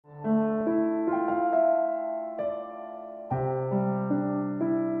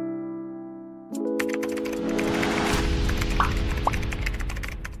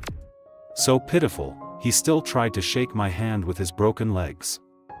So pitiful, he still tried to shake my hand with his broken legs.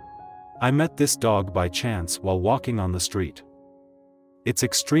 I met this dog by chance while walking on the street. It's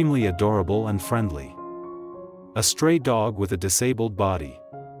extremely adorable and friendly. A stray dog with a disabled body.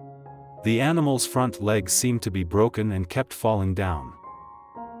 The animal's front legs seemed to be broken and kept falling down.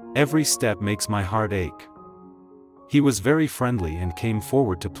 Every step makes my heart ache. He was very friendly and came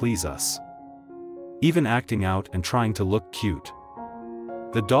forward to please us, even acting out and trying to look cute.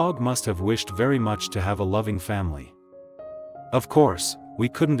 The dog must have wished very much to have a loving family. Of course, we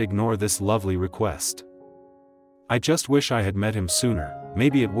couldn't ignore this lovely request. I just wish I had met him sooner,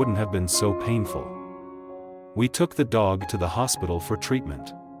 maybe it wouldn't have been so painful. We took the dog to the hospital for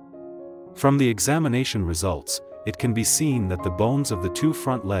treatment. From the examination results, it can be seen that the bones of the two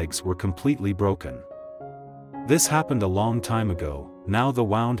front legs were completely broken. This happened a long time ago. Now the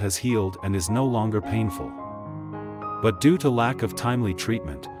wound has healed and is no longer painful. But due to lack of timely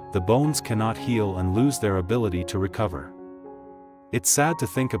treatment, the bones cannot heal and lose their ability to recover. It's sad to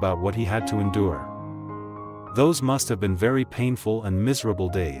think about what he had to endure. Those must have been very painful and miserable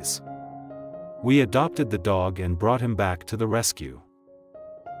days. We adopted the dog and brought him back to the rescue.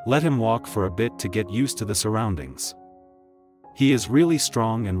 Let him walk for a bit to get used to the surroundings. He is really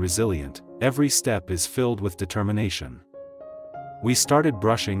strong and resilient, every step is filled with determination. We started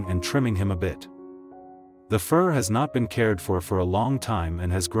brushing and trimming him a bit. The fur has not been cared for a long time and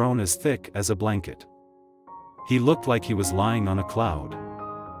has grown as thick as a blanket. He looked like he was lying on a cloud.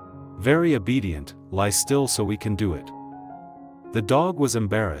 Very obedient, lie still so we can do it. The dog was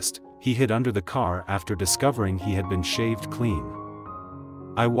embarrassed, he hid under the car after discovering he had been shaved clean.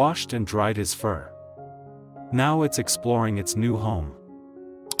 I washed and dried his fur. Now it's exploring its new home.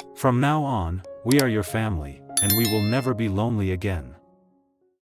 From now on, we are your family, and we will never be lonely again.